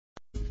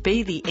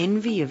Be the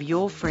envy of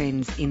your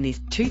friends in this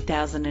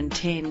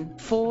 2010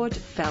 Ford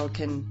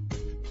Falcon.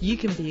 You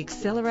can be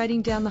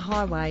accelerating down the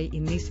highway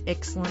in this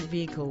excellent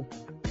vehicle.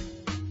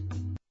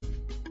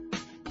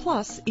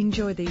 Plus,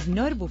 enjoy these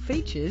notable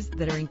features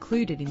that are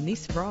included in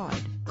this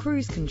ride: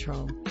 cruise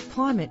control,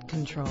 climate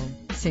control,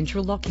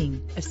 central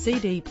locking, a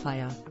CD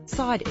player,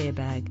 side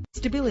airbag,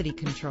 stability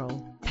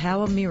control,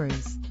 power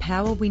mirrors,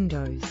 power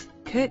windows,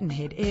 curtain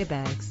head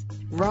airbags.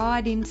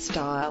 Ride in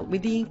style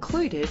with the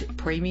included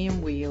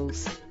premium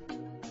wheels.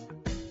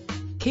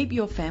 Keep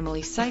your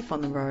family safe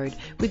on the road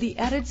with the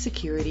added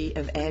security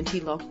of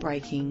anti-lock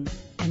braking.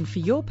 And for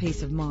your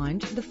peace of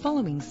mind, the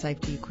following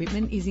safety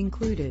equipment is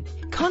included.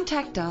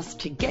 Contact us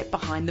to get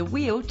behind the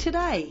wheel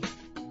today.